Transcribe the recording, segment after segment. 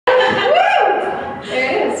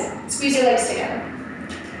Squeeze your legs together.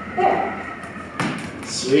 There.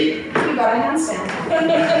 Sweet. You got a handstand.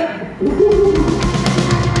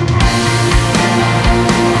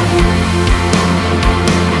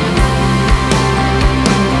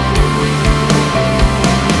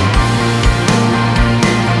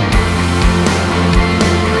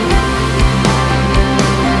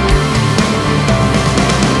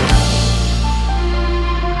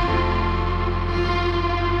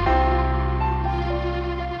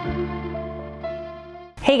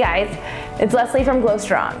 Hey guys, it's Leslie from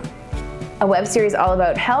glowSTRONG, a web series all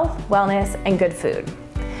about health, wellness, and good food.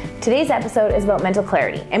 Today's episode is about mental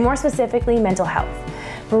clarity, and more specifically, mental health.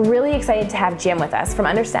 We're really excited to have Jim with us from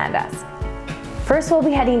Understand Us. First, we'll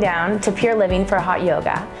be heading down to Pure Living for a hot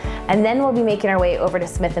yoga, and then we'll be making our way over to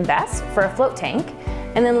Smith & Best for a float tank,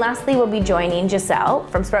 and then lastly, we'll be joining Giselle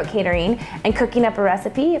from Sprout Catering and cooking up a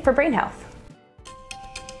recipe for brain health.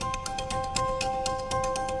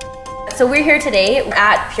 So we're here today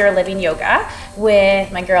at Pure Living Yoga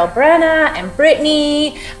with my girl Brenna and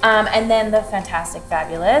Brittany, and then the fantastic,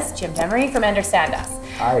 fabulous Jim Demery from Understand Us.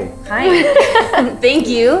 Hi. Hi. Thank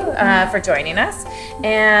you for joining us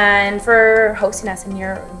and for hosting us in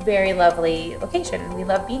your very lovely location. We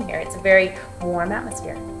love being here. It's a very warm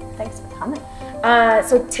atmosphere. Thanks for coming.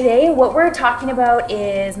 So today what we're talking about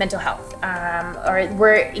is mental health, or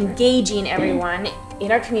we're engaging everyone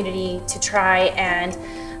in our community to try and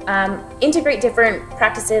integrate different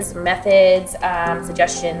practices, methods,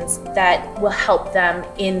 suggestions that will help them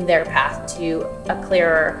in their path to a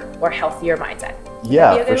clearer or healthier mindset.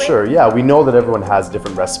 Yeah, for sure. Yeah, we know that everyone has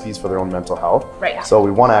different recipes for their own mental health. Right. So we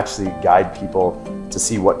want to actually guide people to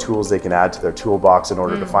see what tools they can add to their toolbox in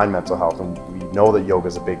order to find mental health. And we know that yoga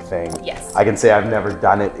is a big thing. Yes. I can say I've never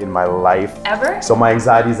done it in my life. Ever? So my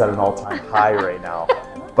anxiety is at an all-time high right now.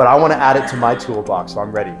 But I want to add it to my toolbox, so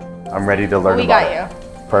I'm ready. I'm ready to learn about it. We got you.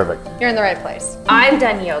 Perfect. You're in the right place. I've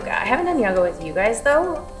done yoga. I haven't done yoga with you guys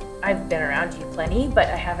though. I've been around you plenty, but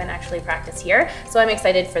I haven't actually practiced here. So I'm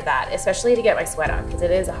excited for that, especially to get my sweat on because it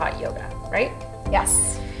is a hot yoga, right?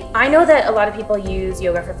 Yes. I know that a lot of people use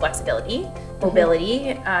yoga for flexibility,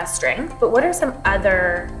 mobility, strength, but what are some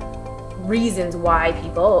other reasons why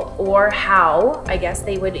people, or how, I guess,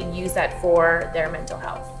 they would use that for their mental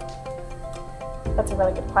health? That's a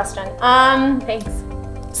really good question. Thanks.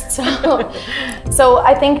 So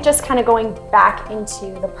I think just kind of going back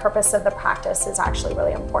into the purpose of the practice is actually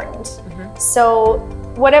really important. So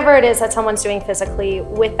whatever it is that someone's doing physically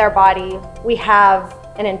with their body, we have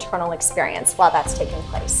an internal experience while that's taking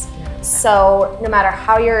place. So no matter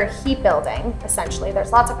how you're heat building, essentially,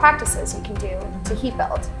 there's lots of practices you can do to heat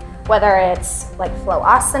build. Whether it's like flow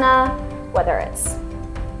asana, whether it's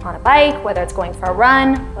on a bike, whether it's going for a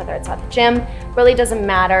run, whether it's at the gym, really doesn't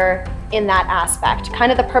matter in that aspect.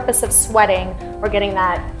 Kind of the purpose of sweating or getting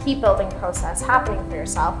that heat building process happening for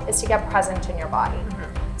yourself is to get present in your body.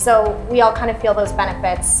 So we all kind of feel those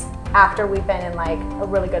benefits after we've been in like a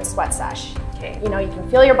really good sweat sesh. Okay. You know, you can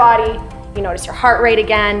feel your body, you notice your heart rate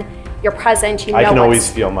again, you're present, you know. I can always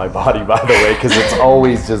feel my body, by the way, because it's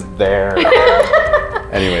always just there.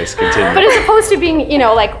 Anyways, continue. But as opposed to being, you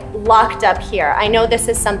know, like locked up here, I know this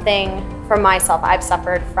is something for myself. I've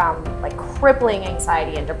suffered from like crippling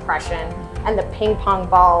anxiety and depression and the ping pong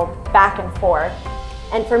ball back and forth.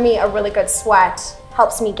 And for me, a really good sweat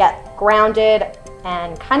helps me get grounded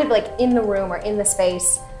and kind of like in the room or in the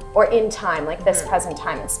space or in time, like this present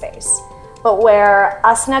time and space. But where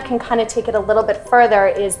asana can kind of take it a little bit further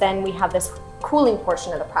is then we have this cooling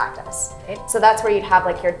portion of the practice. Okay. So that's where you'd have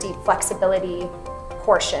like your deep flexibility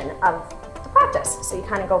portion of the practice. So you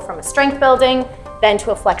kind of go from a strength building then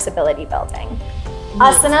to a flexibility building.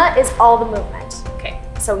 Asana is all the movement. Okay.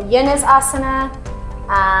 So yin is asana.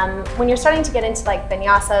 When you're starting to get into like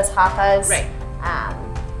vinyasas, hathas, right.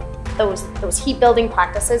 Those heat building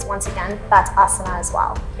practices, once again, that's asana as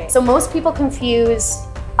well. Okay. So most people confuse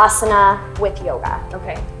asana with yoga.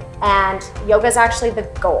 Okay. And yoga is actually the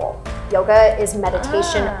goal. Yoga is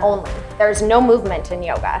meditation only. There's no movement in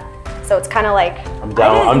yoga. So it's kind of like, I'm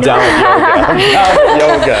down with yoga. I'm down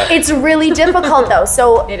with yoga. It's really difficult though.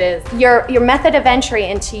 So it is. Your method of entry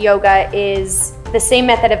into yoga is the same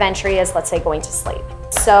method of entry as, let's say, going to sleep.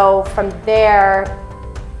 So from there,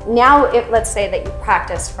 now if let's say that you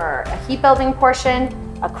practice for a heat building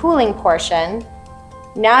portion, a cooling portion,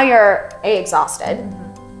 now you're exhausted,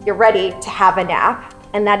 you're ready to have a nap,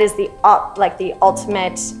 and that is the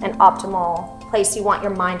ultimate and optimal place you want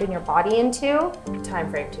your mind and your body into. Time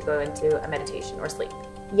frame to go into a meditation or sleep.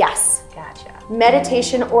 Yes. Gotcha.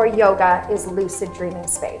 Meditation or yoga is lucid dreaming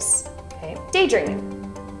space. Okay. Daydreaming.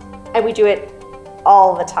 And we do it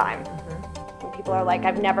all the time. people are like,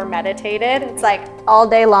 I've never meditated. It's like all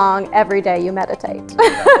day long, every day you meditate.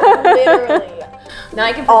 Literally. Now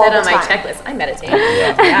I can put that on my checklist. I meditate.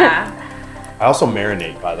 Yeah. I also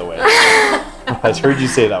marinate, by the way. I heard you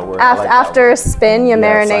say that word. After a spin, you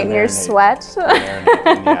marinate in your sweat. I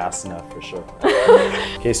marinate in the asana for sure.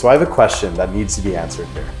 Okay, so I have a question that needs to be answered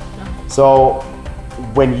here. So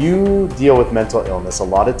when you deal with mental illness, a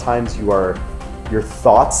lot of times your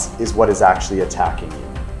thoughts is what is actually attacking you.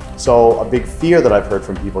 So a big fear that I've heard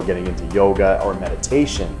from people getting into yoga or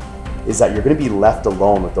meditation is that you're going to be left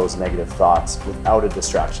alone with those negative thoughts without a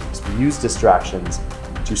distraction. So we use distractions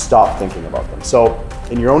to stop thinking about them. So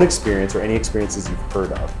in your own experience or any experiences you've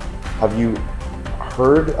heard of, have you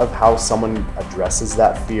heard of how someone addresses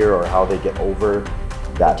that fear or how they get over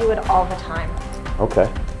that? I do it all the time. Okay.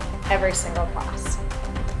 Every single class.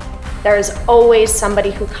 There's always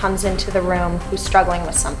somebody who comes into the room who's struggling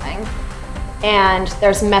with something. And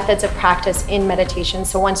there's methods of practice in meditation.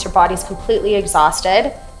 So once your body's completely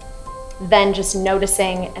exhausted, then just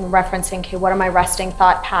noticing and referencing, okay, what are my resting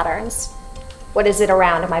thought patterns? What is it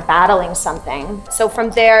around? Am I battling something? So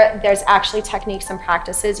from there, there's actually techniques and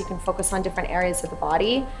practices. You can focus on different areas of the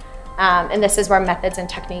body. And this is where methods and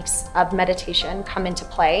techniques of meditation come into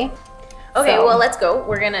play. Okay, So- well, let's go.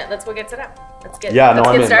 Let's go get set up. Let's get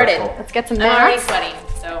I'm in. started. Let's get some I'm already mats. sweating,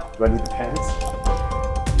 so. Do I need the pens?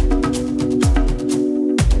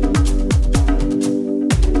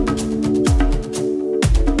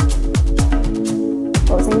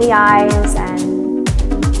 Closing the eyes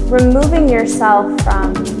and removing yourself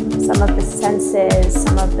from some of the senses,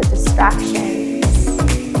 some of the distractions.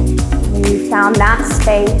 When you found that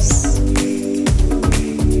space,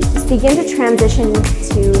 just begin to transition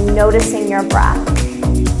to noticing your breath.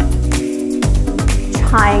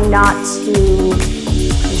 Trying not to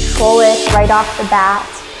control it right off the bat.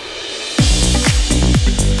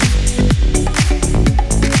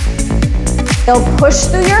 You'll push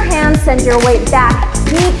through your hands, send your weight back.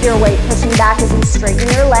 Keep your weight pushing back as you straighten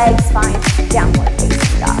your legs. Find downward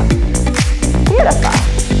facing dog. Beautiful.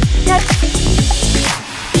 Next.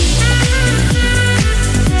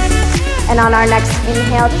 And on our next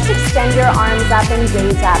inhale, just extend your arms up and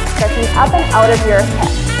gaze up, stretching up and out of your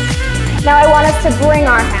hips. Now I want us to bring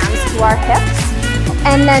our hands to our hips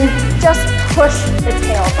and then just push the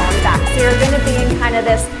tailbone back. So you're going to be in kind of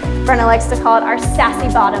this, Brenna likes to call it our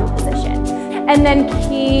sassy bottom position. And then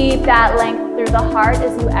keep that length through the heart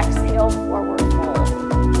as you exhale, forward fold.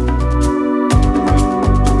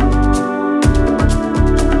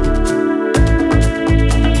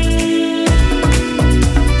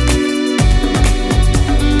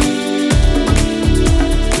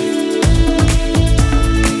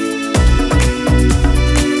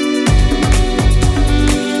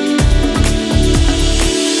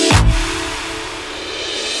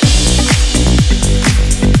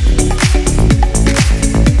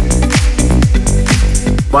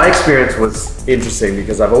 My experience was interesting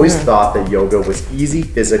because I've always thought that yoga was easy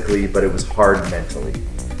physically, but it was hard mentally.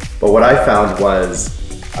 But what I found was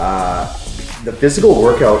the physical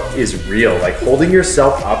workout is real. Like holding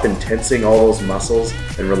yourself up and tensing all those muscles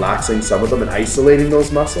and relaxing some of them and isolating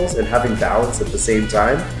those muscles and having balance at the same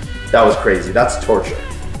time, that was crazy. That's torture.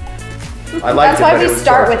 I liked That's why we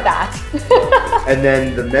start with that. And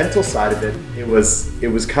then the mental side of it, it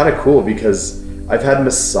was kind of cool because I've had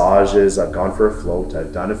massages, I've gone for a float,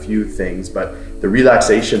 I've done a few things, but the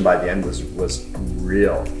relaxation by the end was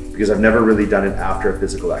real because I've never really done it after a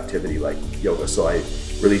physical activity like yoga. So I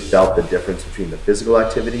really felt the difference between the physical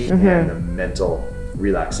activity and the mental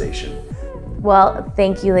relaxation. Well,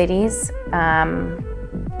 thank you, ladies.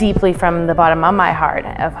 Deeply from the bottom of my heart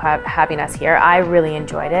of having us here. I really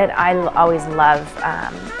enjoyed it. I always love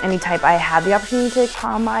any type I have the opportunity to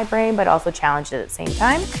calm my brain, but also challenge it at the same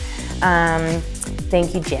time.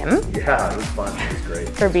 Thank you, Jim. Yeah, it was fun. It was great.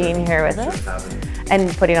 For being here with us and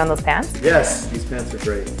putting on those pants. Yes, these pants are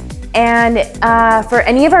great. And for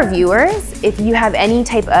any of our viewers, if you have any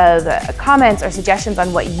type of comments or suggestions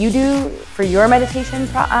on what you do for your meditation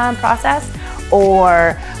process,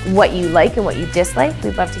 or what you like and what you dislike,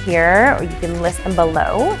 we'd love to hear, or you can list them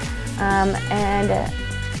below. And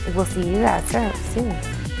we'll see you guys soon.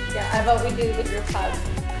 Yeah, how about we do the group hug?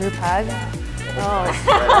 Group hug? Yeah. Oh,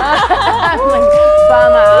 I'm like,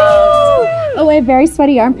 bum out. Oh, I have very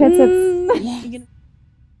sweaty armpits.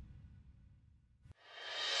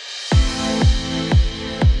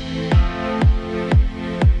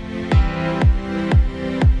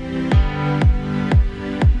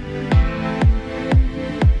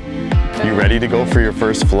 You ready to go for your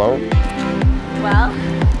first float? Well,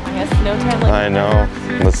 I guess no time like I know.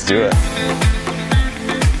 Let's do it.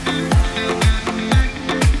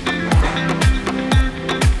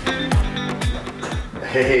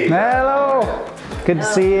 Hey. Hello. Good to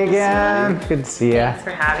see you again. Good to see you. Thanks for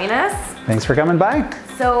having us. Thanks for coming by.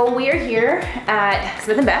 So we are here at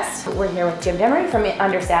Smith & Best. We're here with Jim Demery from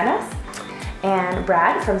Understand Us and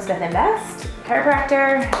Brad from Smith & Best,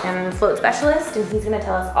 chiropractor and float specialist, and he's going to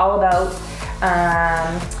tell us all about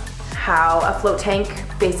how a float tank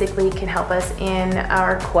basically can help us in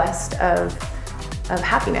our quest of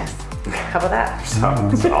happiness. How about that?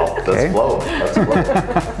 Let's float. Let's float.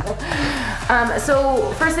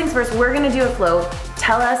 So first things first, we're going to do a float.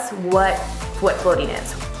 Tell us what floating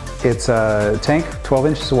is. It's a tank, 12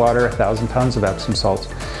 inches of water, 1,000 tons of Epsom salts.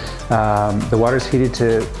 The water is heated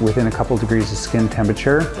to within a couple degrees of skin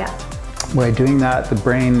temperature. Yeah. By doing that, the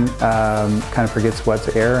brain kind of forgets what's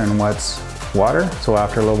air and what's water. So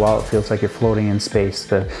after a little while, it feels like you're floating in space.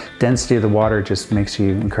 The density of the water just makes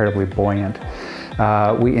you incredibly buoyant.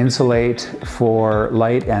 We insulate for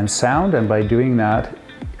light and sound, and by doing that,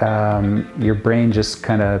 your brain just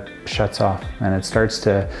kind of shuts off and it starts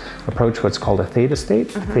to approach what's called a theta state.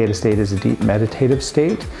 Theta state is a deep meditative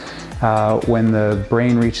state. When the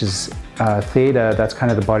brain reaches theta, that's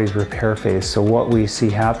kind of the body's repair phase. So what we see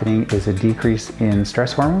happening is a decrease in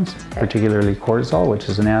stress hormones, particularly cortisol, which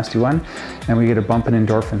is a nasty one, and we get a bump in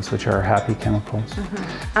endorphins, which are happy chemicals.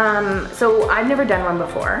 So I've never done one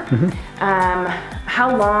before.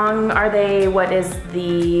 How long are they? What is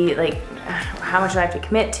the, how much do I have to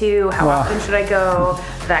commit to? How often should I go?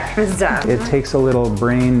 That kind of stuff. It takes a little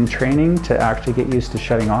brain training to actually get used to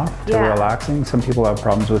shutting off, to relaxing. Some people have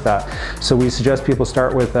problems with that. So we suggest people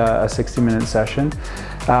start with a 60-minute session.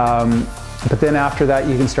 But then after that,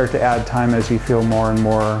 you can start to add time as you feel more and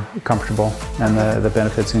more comfortable, and the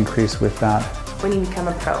benefits increase with that. When you become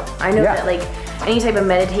a pro, I know that any type of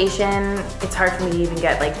meditation, it's hard for me to even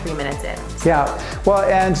get 3 minutes in. So. Yeah, well,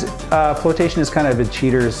 and flotation is kind of a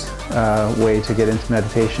cheater's way to get into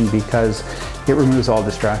meditation because it removes all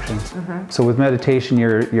distractions. So with meditation,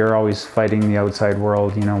 you're always fighting the outside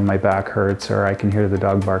world. You know, my back hurts, or I can hear the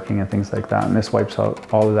dog barking and things like that, and this wipes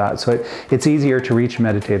out all of that. So it's easier to reach a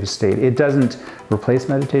meditative state. It doesn't replace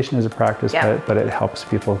meditation as a practice, but it helps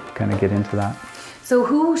people kind of get into that. So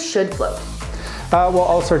who should float? Well,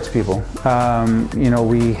 all sorts of people. You know,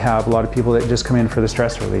 we have a lot of people that just come in for the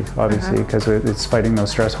stress relief, obviously, because it's fighting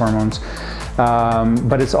those stress hormones.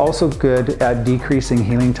 But it's also good at decreasing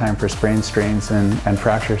healing time for sprains, strains, and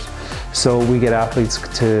fractures. So we get athletes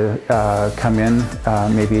to come in,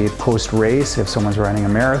 maybe post-race, if someone's running a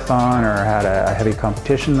marathon or had a heavy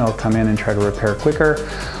competition, they'll come in and try to repair quicker.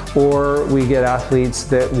 Or we get athletes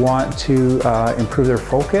that want to improve their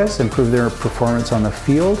focus, improve their performance on the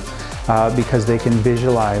field, because they can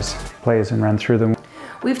visualize plays and run through them.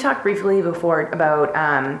 We've talked briefly before about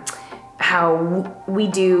how we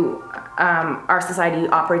do, our society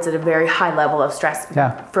operates at a very high level of stress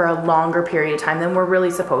for a longer period of time than we're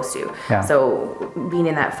really supposed to. So being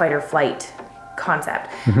in that fight or flight concept,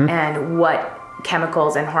 and what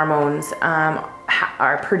chemicals and hormones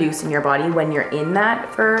are produced in your body when you're in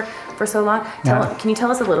that for so long. Can you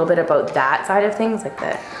tell us a little bit about that side of things, like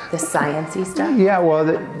the sciencey stuff? Yeah, well,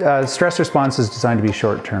 the stress response is designed to be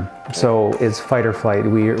short term. So it's fight or flight.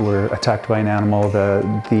 We're attacked by an animal.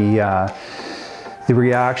 The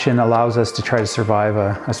reaction allows us to try to survive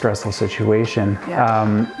a stressful situation.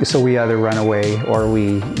 So we either run away or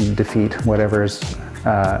we defeat whatever's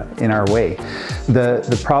in our way.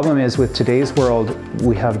 The problem is with today's world,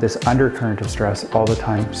 we have this undercurrent of stress all the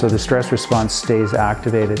time. So the stress response stays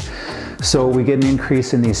activated. So we get an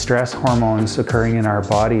increase in these stress hormones occurring in our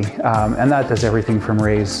body. And that does everything from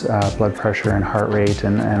raise blood pressure and heart rate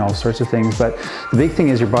and all sorts of things. But the big thing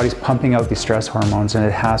is your body's pumping out these stress hormones, and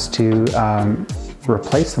it has to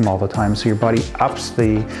replace them all the time. So your body ups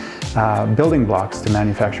the building blocks to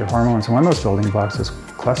manufacture hormones. And one of those building blocks is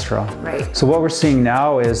cholesterol. Right. So what we're seeing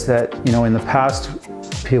now is that, you know, in the past,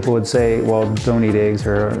 people would say, well, don't eat eggs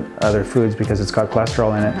or other foods because it's got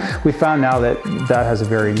cholesterol in it. We found now that that has a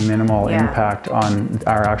very minimal impact on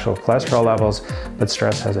our actual cholesterol levels, but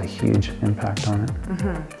stress has a huge impact on it.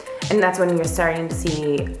 And that's when you're starting to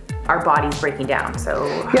see our bodies breaking down. So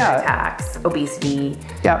heart attacks, obesity.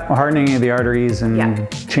 Hardening of the arteries and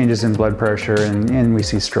changes in blood pressure, and we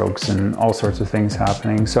see strokes and all sorts of things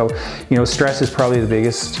happening. So, you know, stress is probably the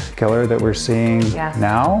biggest killer that we're seeing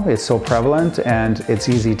now. It's so prevalent, and it's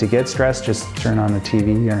easy to get stressed. Just turn on the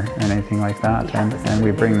TV or anything like that, and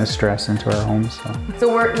we bring the stress into our homes.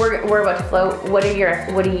 So we're about to float. What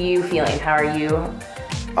are you feeling? How are you?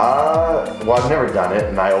 Well, I've never done it,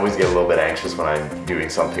 and I always get a little bit anxious when I'm doing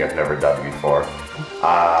something I've never done before.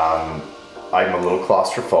 I'm a little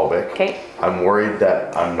claustrophobic. Okay. I'm worried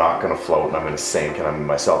that I'm not gonna float and I'm gonna sink, and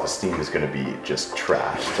my self-esteem is gonna be just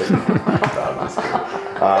trashed.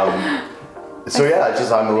 So yeah, it's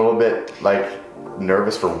just I'm a little bit like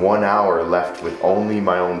nervous for 1 hour left with only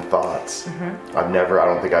my own thoughts. I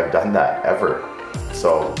don't think I've done that ever.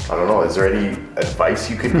 So I don't know, is there any advice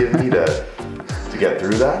you could give me to get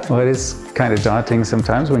through that? Well, it is kind of daunting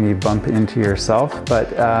sometimes when you bump into yourself,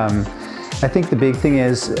 but I think the big thing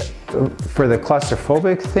is for the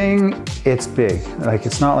claustrophobic thing, it's big. Like,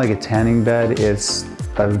 it's not like a tanning bed, it's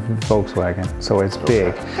a Volkswagen, so it's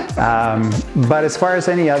big. But as far as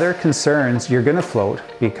any other concerns, you're gonna float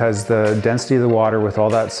because the density of the water with all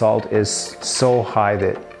that salt is so high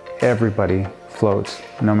that everybody floats,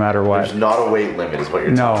 no matter what. There's not a weight limit is what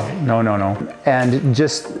you're telling me. No. And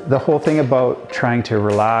just the whole thing about trying to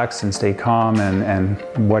relax and stay calm and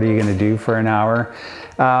what are you gonna do for an hour?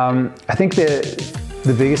 I think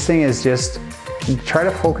the biggest thing is just try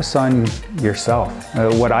to focus on yourself.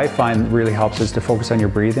 What I find really helps is to focus on your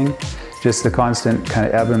breathing, just the constant kind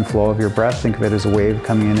of ebb and flow of your breath. Think of it as a wave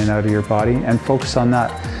coming in and out of your body, and focus on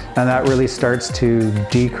that. And that really starts to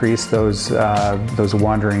decrease those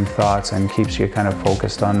wandering thoughts and keeps you kind of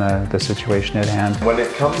focused on the situation at hand. When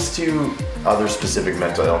it comes to other specific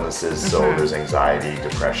mental illnesses, so there's anxiety,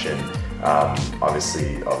 depression,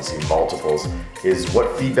 obviously multiples,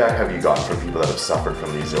 what feedback have you gotten from people that have suffered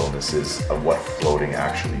from these illnesses of what floating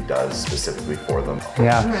actually does specifically for them?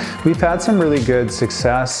 Yeah, we've had some really good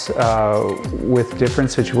success with different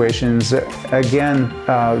situations. Again,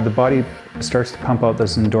 the body starts to pump out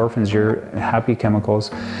those endorphins, your happy chemicals,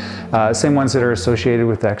 same ones that are associated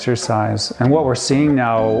with exercise. And what we're seeing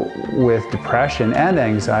now with depression and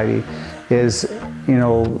anxiety is,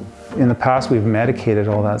 in the past we've medicated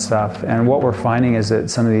all that stuff, and what we're finding is that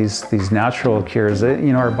some of these natural cures,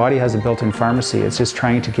 our body has a built-in pharmacy. It's just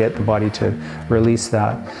trying to get the body to release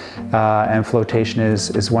that, and flotation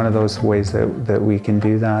is one of those ways that we can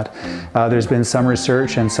do that. There's been some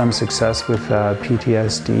research and some success with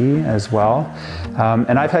PTSD as well,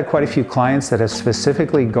 and I've had quite a few clients that have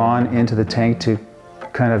specifically gone into the tank to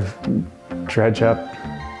kind of dredge up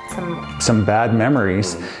some bad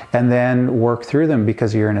memories and then work through them,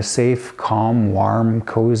 because you're in a safe, calm, warm,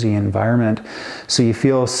 cozy environment. So you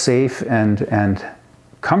feel safe and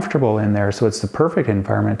comfortable in there. So it's the perfect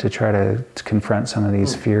environment to try to confront some of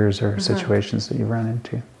these fears or situations that you've run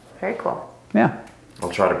into. Very cool. Yeah. I'll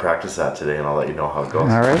try to practice that today and I'll let you know how it goes.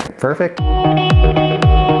 All right, perfect.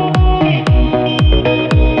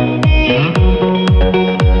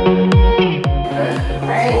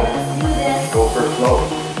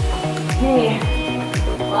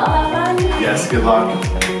 Yes, good luck.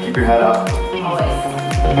 Keep your head up.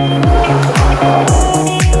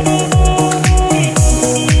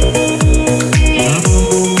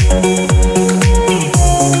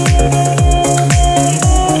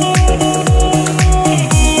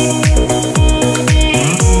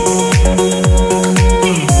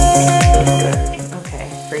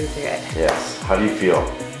 Okay, breathe through it. Yes. How do you feel?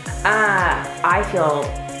 I feel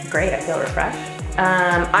great. I feel refreshed.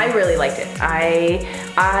 I really liked it.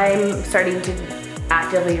 I'm starting to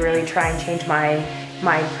actively really try and change my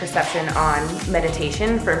perception on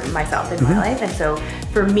meditation for myself in my life, and so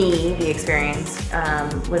for me the experience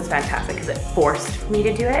was fantastic because it forced me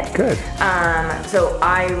to do it. Good. So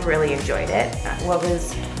I really enjoyed it. What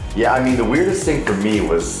was? Yeah, I mean, the weirdest thing for me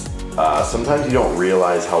was sometimes you don't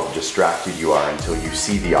realize how distracted you are until you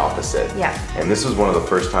see the opposite. Yeah. And this was one of the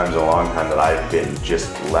first times in a long time that I've been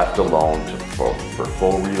just left alone for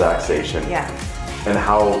full relaxation. Yeah. And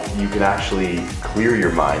how you can actually clear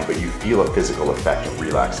your mind, but you feel a physical effect of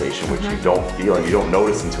relaxation, which you don't feel and you don't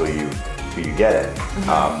notice until you get it,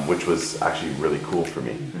 which was actually really cool for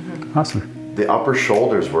me. Awesome. The upper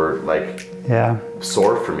shoulders were like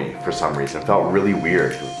sore for me for some reason. It felt really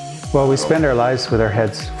weird. Well, we spend our lives with our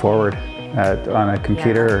heads forward on a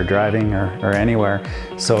computer or driving or anywhere.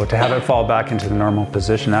 So to have it fall back into the normal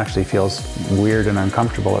position actually feels weird and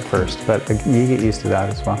uncomfortable at first, but you get used to that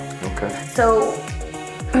as well. Okay. So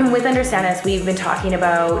with Understand Us, we've been talking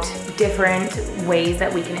about different ways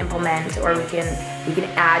that we can implement or we can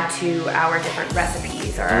add to our different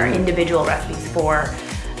recipes or our individual recipes for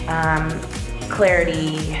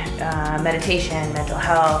clarity, meditation, mental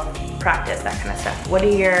health, practice, that kind of stuff. What are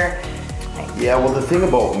your... Yeah, well, the thing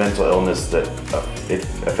about mental illness that it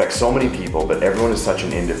affects so many people, but everyone is such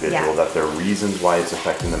an individual that their reasons why it's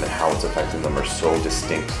affecting them and how it's affecting them are so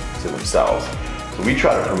distinct to themselves. So we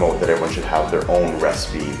try to promote that everyone should have their own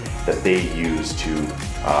recipe that they use to,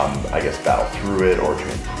 I guess, battle through it or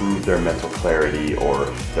to improve their mental clarity or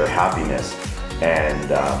their happiness.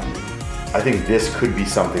 And I think this could be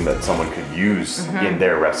something that someone could use in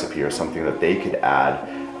their recipe, or something that they could add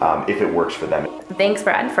if it works for them. Thanks,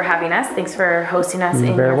 Brad, for having us. Thanks for hosting us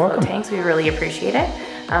in your float tanks. We really appreciate it.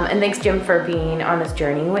 And thanks, Jim, for being on this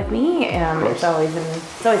journey with me. It's always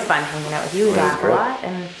fun hanging out with you. We laugh a lot,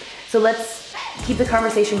 and so let's keep the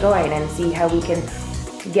conversation going and see how we can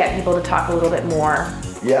get people to talk a little bit more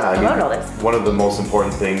about all this. One of the most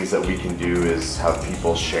important things that we can do is have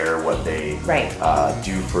people share what they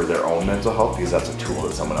do for their own mental health, because that's a tool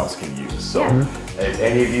that someone else can use. So if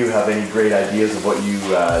any of you have any great ideas of what you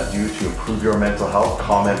do to improve your mental health,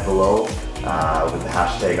 comment below with the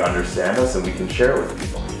hashtag #UnderstandUs, and we can share it with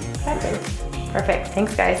people. Perfect.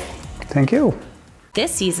 Thanks, guys. Thank you.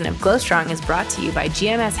 This season of glowSTRONG is brought to you by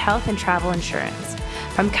GMS Health and Travel Insurance.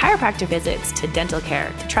 From chiropractor visits to dental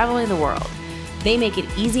care to traveling the world, they make it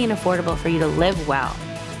easy and affordable for you to live well.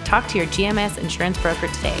 Talk to your GMS insurance broker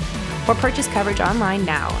today, or purchase coverage online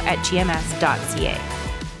now at gms.ca.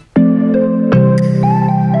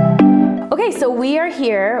 Okay, so we are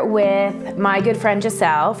here with my good friend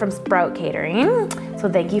Giselle from Sprout Catering. So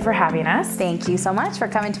thank you for having us. Thank you so much for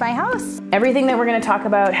coming to my house. Everything that we're going to talk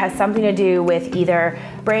about has something to do with either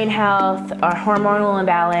brain health or hormonal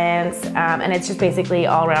imbalance, and it's just basically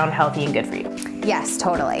all around healthy and good for you. Yes,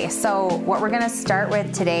 totally. So what we're going to start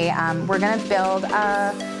with today, we're going to build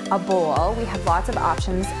a bowl. We have lots of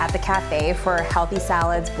options at the cafe for healthy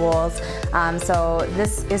salads, bowls. So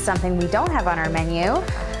this is something we don't have on our menu,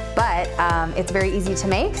 but it's very easy to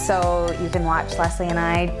make. So you can watch Leslie and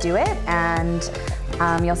I do it, and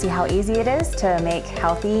you'll see how easy it is to make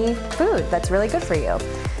healthy food that's really good for you.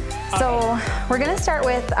 So we're gonna start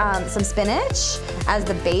with some spinach as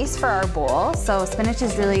the base for our bowl. So spinach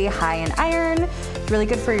is really high in iron, really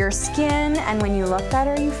good for your skin, and when you look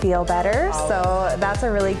better, you feel better. So that's a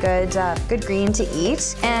really good green to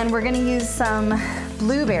eat. And we're gonna use some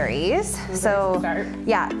blueberries. So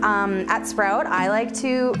yeah, at Sprout, I like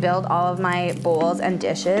to build all of my bowls and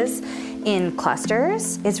dishes in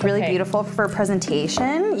clusters. It's really beautiful for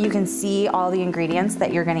presentation. You can see all the ingredients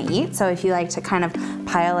that you're gonna eat. So if you like to kind of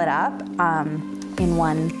pile it up in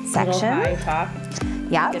one section. High top.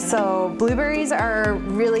 Yeah, so blueberries are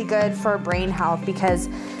really good for brain health because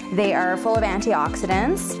they are full of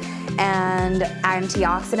antioxidants, and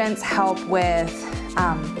antioxidants help with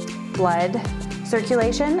blood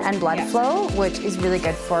circulation and blood flow, which is really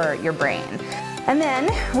good for your brain. And then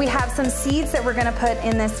we have some seeds that we're gonna put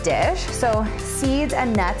in this dish. So seeds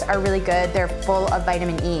and nuts are really good. They're full of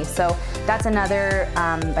vitamin E. So that's another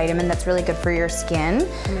vitamin that's really good for your skin.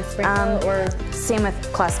 And a sprinkle or? Same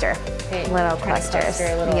with cluster. Okay. Little clusters.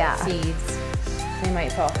 Little seeds. They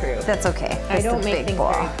might fall through. That's okay. I don't make things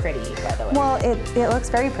very pretty, by the way. Well, it looks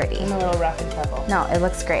very pretty. I'm a little rough and tumble. No, it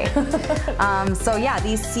looks great. So yeah,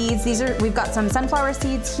 these seeds, we've got some sunflower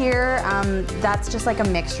seeds here. That's just like a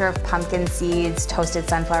mixture of pumpkin seeds, toasted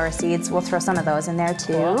sunflower seeds. We'll throw some of those in there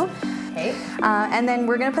too. Cool. Okay. And then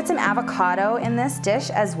we're gonna put some avocado in this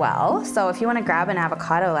dish as well. So if you wanna grab an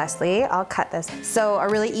avocado, Leslie, I'll cut this. So a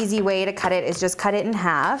really easy way to cut it is just cut it in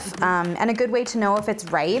half. And a good way to know if it's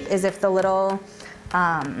ripe is if the little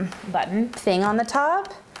button thing on the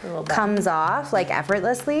top comes off like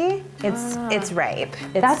effortlessly, it's ripe.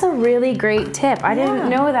 That's a really great tip. I didn't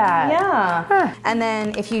know that. Yeah. Huh. And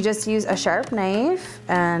then if you just use a sharp knife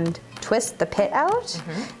and twist the pit out,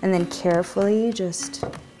 and then carefully just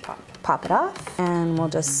pop it off, and we'll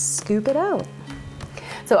just scoop it out.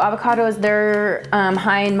 So avocados, they're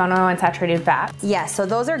high in monounsaturated fats. Yes, so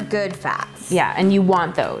those are good fats. Yeah, and you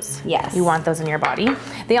want those. Yes. You want those in your body.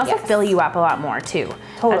 They also fill you up a lot more too.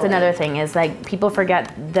 Totally. That's another thing, is like people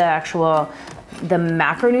forget the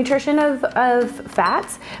macronutrition of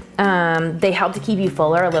fats. They help to keep you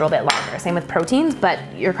fuller a little bit longer. Same with proteins, but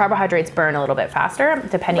your carbohydrates burn a little bit faster,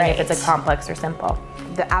 depending if it's a complex or simple.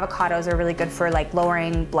 The avocados are really good for like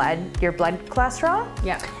lowering your blood cholesterol.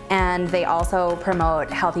 Yeah. And they also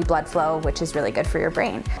promote healthy blood flow, which is really good for your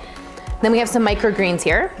brain. Then we have some microgreens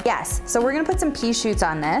here. Yes, so we're gonna put some pea shoots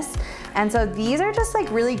on this. And so these are just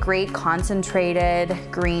like really great concentrated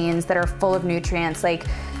greens that are full of nutrients. Like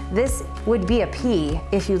this would be a pea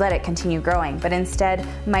if you let it continue growing, but instead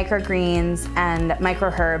microgreens and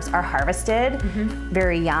microherbs are harvested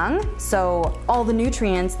very young. So all the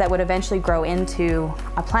nutrients that would eventually grow into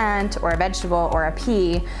a plant or a vegetable or a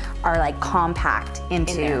pea are like compact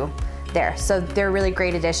into there. So they're a really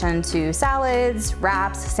great addition to salads,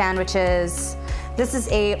 wraps, sandwiches. This is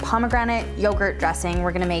a pomegranate yogurt dressing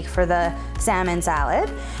we're gonna make for the salmon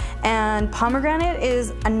salad. And pomegranate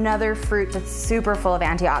is another fruit that's super full of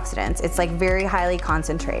antioxidants. It's like very highly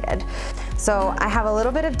concentrated. So I have a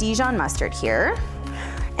little bit of Dijon mustard here.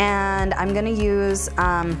 And I'm gonna use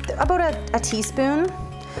about a teaspoon,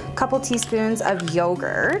 a couple teaspoons of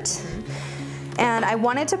yogurt. And I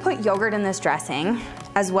wanted to put yogurt in this dressing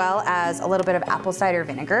as well as a little bit of apple cider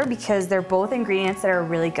vinegar because they're both ingredients that are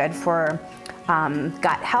really good for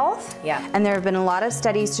gut health. Yeah. And there have been a lot of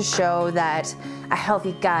studies to show that a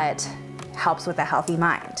healthy gut helps with a healthy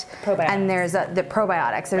mind. Probiotics. And there's the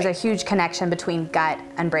probiotics. There's a huge connection between gut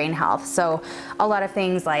and brain health. So a lot of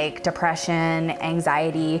things like depression,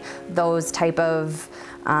 anxiety, those type of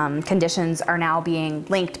conditions are now being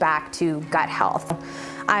linked back to gut health.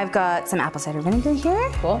 I've got some apple cider vinegar here.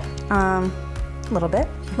 Cool. A little bit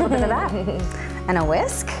of that. And a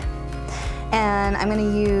whisk. And I'm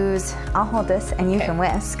gonna use, I'll hold this and you can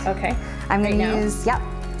whisk. Okay. I'm gonna Right now? use, yep,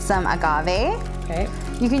 some agave. Okay.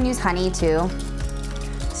 You can use honey too.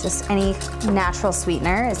 It's just any natural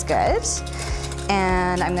sweetener is good.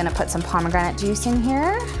 And I'm gonna put some pomegranate juice in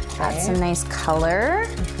here. Add some nice color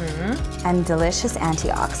and delicious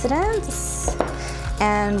antioxidants.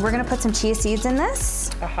 And we're gonna put some chia seeds in this.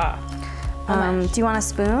 Do you want a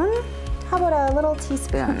spoon? How about a little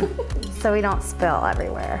teaspoon? So we don't spill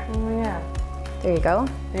everywhere. Oh yeah. There you go.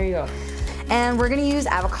 There you go. And we're gonna use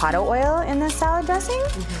avocado oil in this salad dressing.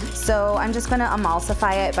 So I'm just gonna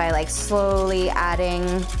emulsify it by like slowly adding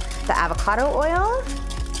the avocado oil,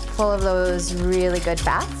 full of those really good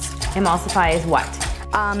fats. Emulsify is what?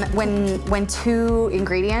 When two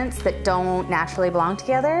ingredients that don't naturally belong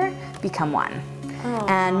together become one.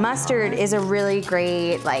 And mustard is a really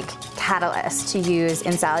great like catalyst to use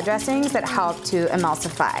in salad dressings that help to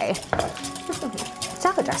emulsify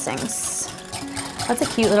salad dressings. That's a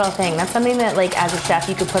cute little thing. That's something that like as a chef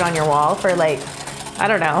you could put on your wall for like, I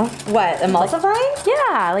don't know. What, emulsifying?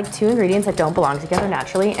 Yeah, like two ingredients that don't belong together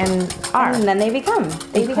naturally and are. And then they become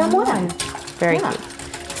one. Very Yeah.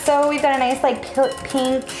 cute. So we've got a nice like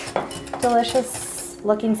pink, delicious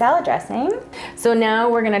looking salad dressing. So now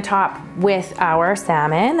we're gonna top with our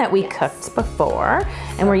salmon that we cooked before,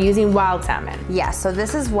 and we're using wild salmon. Yeah, so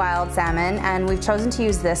this is wild salmon, and we've chosen to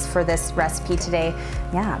use this for this recipe today.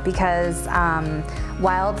 Yeah, because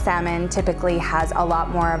wild salmon typically has a lot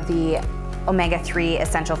more of the omega-3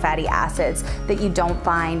 essential fatty acids that you don't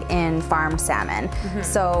find in farmed salmon.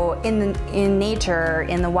 So in nature,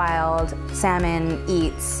 in the wild, salmon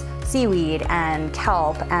eats seaweed and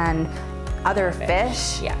kelp and other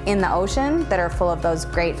fish in the ocean that are full of those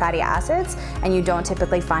great fatty acids, and you don't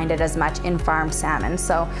typically find it as much in farmed salmon.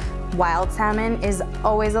 So wild salmon is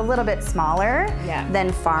always a little bit smaller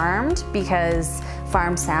than farmed because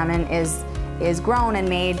farmed salmon is grown and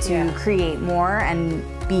made to create more and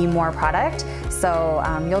be more product. So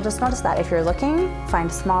you'll just notice that if you're looking,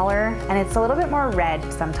 find smaller, and it's a little bit more red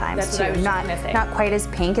sometimes. That's what I was just gonna say. Not quite as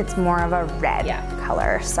pink, it's more of a red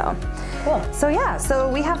color. So cool. So yeah, so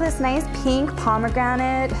we have this nice pink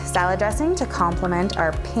pomegranate salad dressing to complement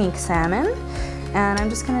our pink salmon. And I'm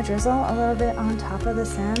just gonna drizzle a little bit on top of the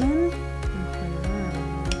salmon.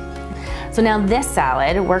 So now this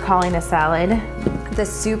salad, we're calling this salad the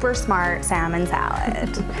super smart salmon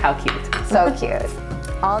salad. How cute. So cute.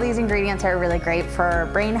 All these ingredients are really great for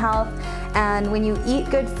brain health. And when you eat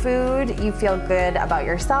good food, you feel good about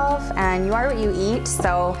yourself, and you are what you eat.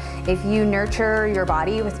 So if you nurture your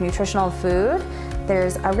body with nutritional food,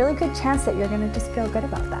 there's a really good chance that you're gonna just feel good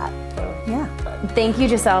about that. Yeah. Thank you,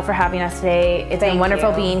 Giselle, for having us today. It's been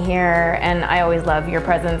wonderful being here, and I always love your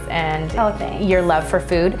presence and your love for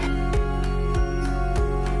food.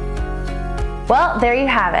 Well, there you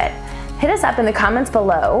have it. Hit us up in the comments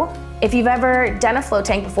below if you've ever done a flow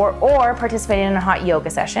tank before or participated in a hot yoga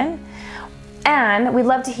session. And we'd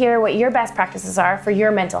love to hear what your best practices are for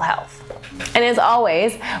your mental health. And as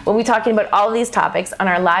always, we'll be talking about all of these topics on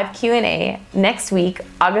our live Q&A next week,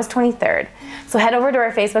 August 23rd. So head over to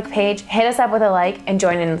our Facebook page, hit us up with a like, and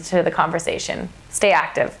join into the conversation. Stay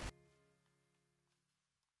active.